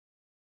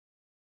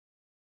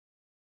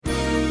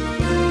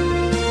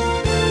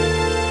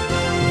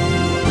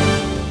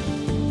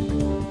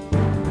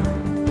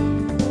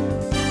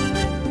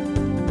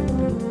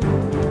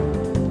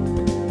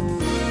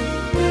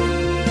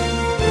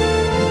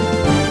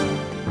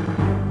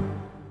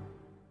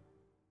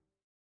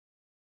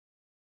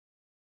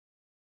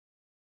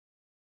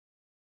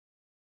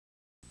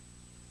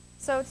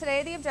So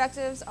today the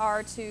objectives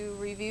are to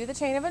review the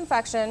chain of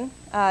infection,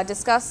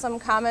 discuss some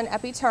common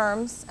epi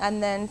terms,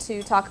 and then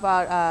to talk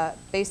about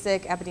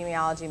basic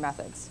epidemiology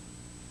methods.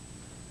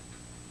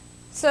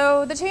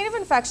 So the chain of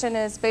infection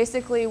is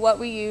basically what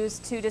we use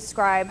to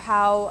describe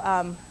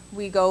how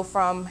we go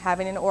from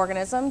having an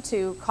organism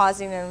to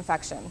causing an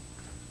infection.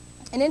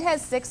 And it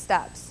has 6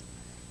 steps.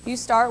 You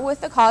start with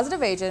the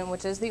causative agent,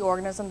 which is the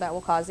organism that will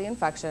cause the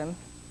infection.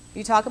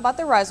 You talk about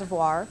the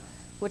reservoir,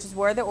 which is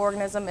where the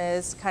organism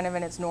is kind of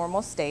in its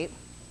normal state.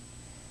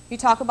 You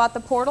talk about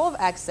the portal of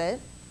exit.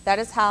 That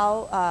is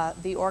how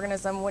the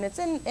organism, when it's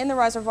in the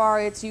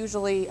reservoir, it's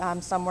usually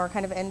somewhere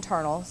kind of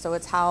internal. So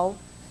it's how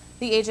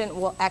the agent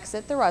will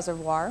exit the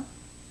reservoir.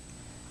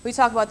 We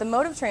talk about the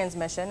mode of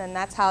transmission, and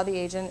that's how the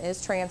agent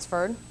is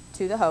transferred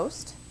to the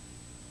host.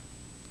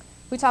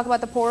 We talk about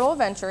the portal of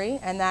entry,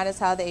 and that is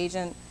how the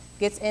agent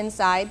gets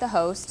inside the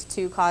host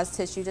to cause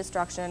tissue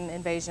destruction,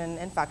 invasion,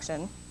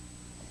 infection.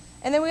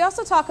 And then we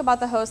also talk about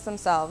the hosts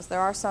themselves. There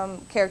are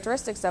some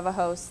characteristics of a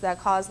host that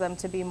cause them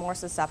to be more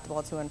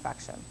susceptible to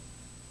infection.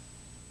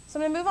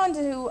 So I'm going to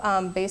move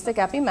on to basic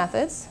epi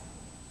methods.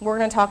 We're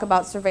going to talk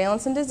about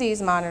surveillance and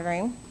disease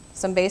monitoring,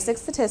 some basic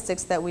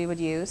statistics that we would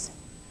use,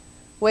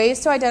 ways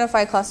to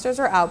identify clusters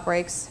or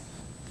outbreaks,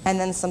 and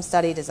then some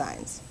study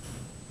designs.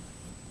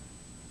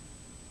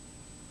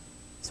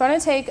 So I'm going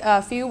to take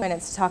a few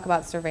minutes to talk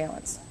about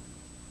surveillance.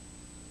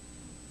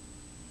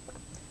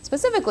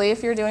 Specifically,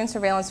 if you're doing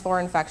surveillance for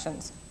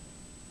infections,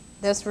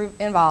 this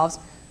involves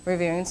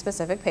reviewing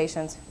specific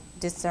patients,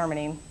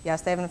 determining,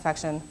 yes, they have an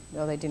infection,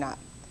 no, they do not.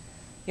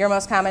 Your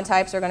most common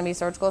types are going to be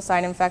surgical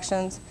site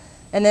infections,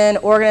 and then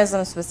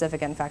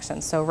organism-specific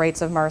infections, so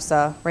rates of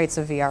MRSA, rates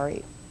of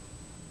VRE.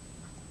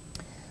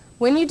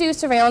 When you do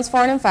surveillance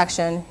for an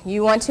infection,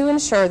 you want to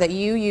ensure that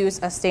you use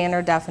a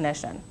standard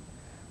definition.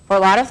 For a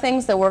lot of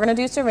things that we're going to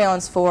do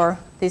surveillance for,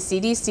 the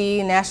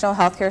CDC, National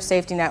Healthcare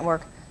Safety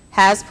Network,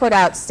 has put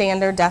out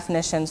standard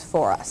definitions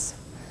for us.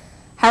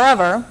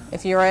 However,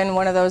 if you're in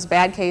one of those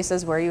bad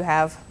cases where you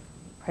have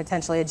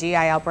potentially a GI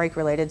outbreak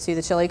related to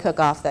the chili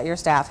cook-off that your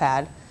staff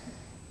had,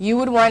 you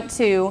would want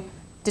to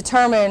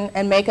determine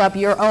and make up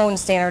your own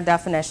standard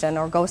definition,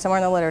 or go somewhere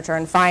in the literature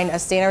and find a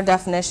standard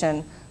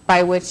definition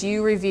by which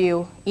you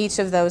review each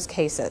of those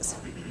cases.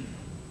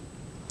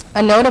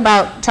 A note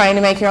about trying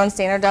to make your own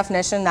standard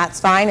definition, that's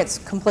fine, it's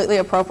completely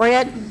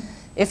appropriate.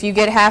 If you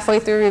get halfway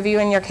through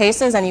reviewing your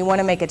cases and you want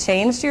to make a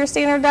change to your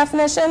standard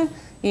definition,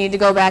 you need to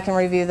go back and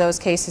review those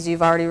cases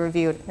you've already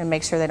reviewed and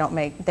make sure they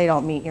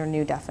don't meet your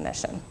new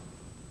definition.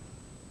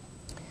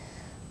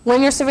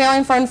 When you're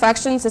surveilling for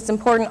infections, it's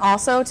important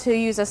also to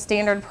use a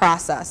standard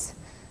process.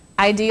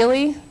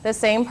 Ideally, the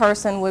same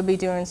person would be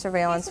doing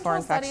surveillance for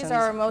infections.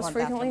 Studies are most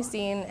frequently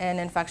seen in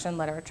infection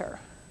literature.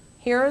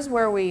 Here's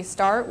where we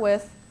start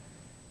with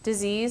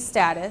disease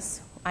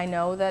status. I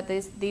know that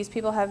these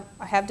people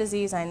have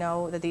disease. I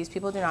know that these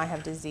people do not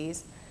have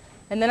disease.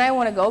 And then I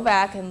want to go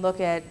back and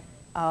look at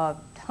a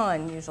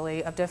ton,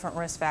 usually, of different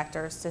risk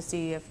factors to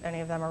see if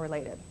any of them are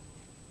related.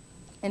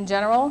 In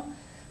general,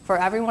 for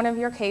every one of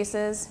your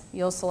cases,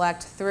 you'll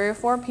select 3 or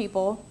 4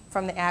 people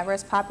from the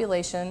at-risk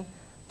population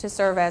to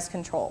serve as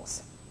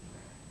controls.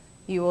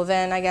 You will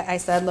then, I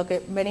said, look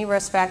at many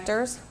risk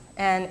factors.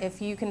 And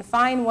if you can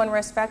find one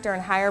risk factor in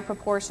higher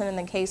proportion in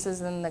the cases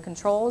than the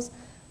controls,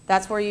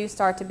 that's where you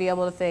start to be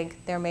able to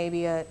think there may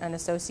be an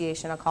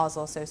association, a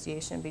causal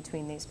association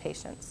between these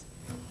patients.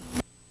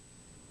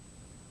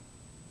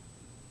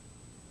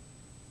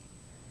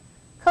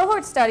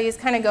 Cohort studies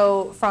kind of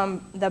go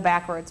from the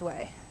backwards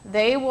way.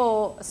 They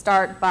will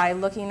start by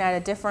looking at a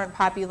different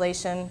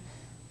population.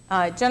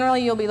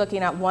 Generally, you'll be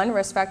looking at one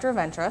risk factor of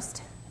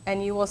interest,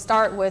 and you will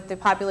start with the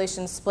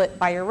population split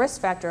by your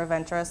risk factor of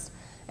interest,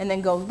 and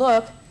then go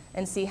look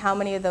and see how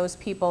many of those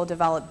people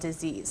develop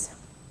disease.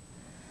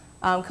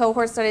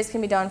 Cohort studies can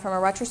be done from a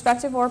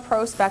retrospective or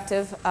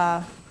prospective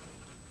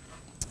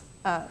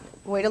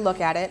way to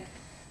look at it.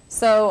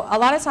 So a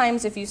lot of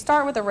times if you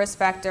start with a risk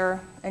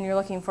factor and you're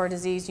looking for a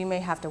disease, you may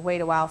have to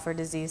wait a while for a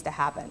disease to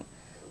happen.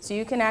 So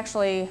you can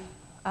actually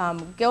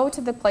go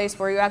to the place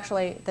where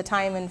you the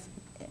time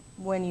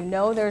when you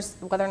know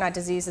whether or not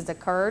disease has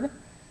occurred.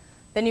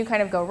 Then you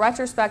kind of go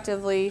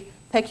retrospectively,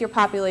 pick your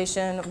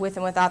population with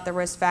and without the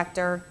risk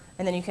factor,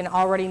 and then you can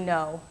already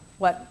know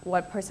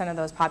what percent of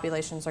those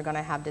populations are going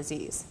to have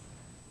disease.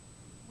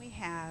 What we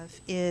have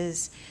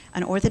is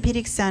an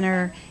orthopedic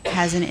center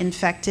has an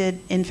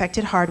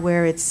infected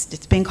hardware.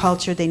 It's been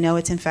cultured. They know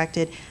it's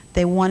infected.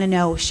 They want to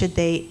know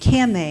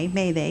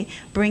may they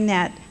bring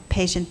that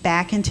patient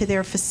back into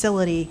their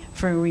facility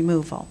for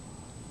removal.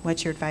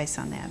 What's your advice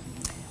on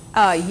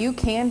that? You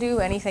can do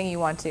anything you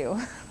want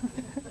to.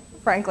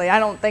 Frankly, I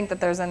don't think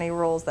that there's any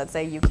rules that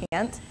say you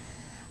can't.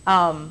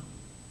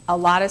 A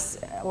lot of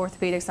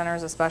orthopedic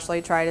centers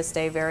especially try to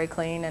stay very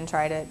clean and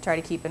try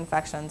to keep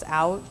infections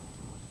out.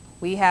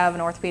 We have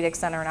an orthopedic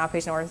center, an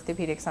outpatient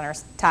orthopedic center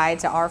tied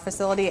to our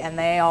facility, and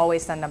they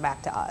always send them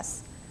back to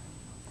us.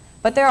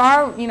 But there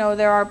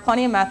are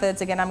plenty of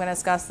methods, again, I'm going to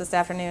discuss this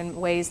afternoon,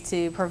 ways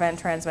to prevent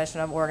transmission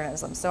of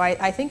organisms. So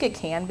I think it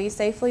can be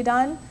safely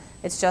done.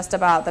 It's just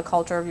about the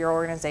culture of your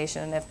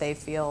organization and if they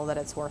feel that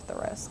it's worth the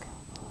risk.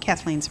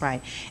 Kathleen's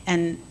right.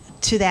 And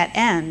to that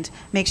end,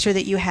 make sure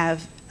that you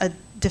have a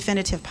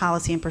definitive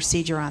policy and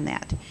procedure on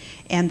that,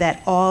 and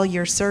that all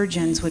your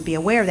surgeons would be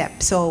aware of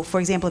that. So, for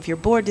example, if your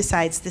board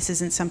decides this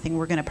isn't something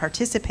we're going to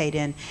participate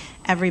in,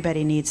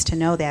 everybody needs to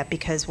know that,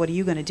 because what are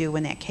you going to do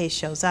when that case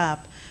shows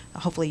up?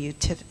 Hopefully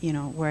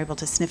we're able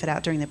to sniff it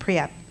out during the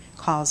pre-op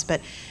calls,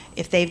 but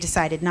if they've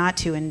decided not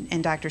to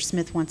and Dr.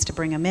 Smith wants to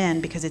bring them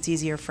in because it's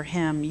easier for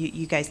him,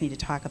 you guys need to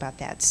talk about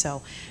that.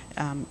 So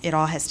it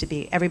all has to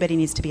be, everybody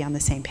needs to be on the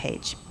same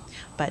page.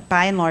 But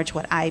by and large,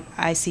 what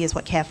I see is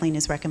what Kathleen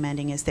is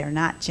recommending is they're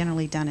not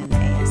generally done in the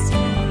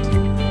ASC.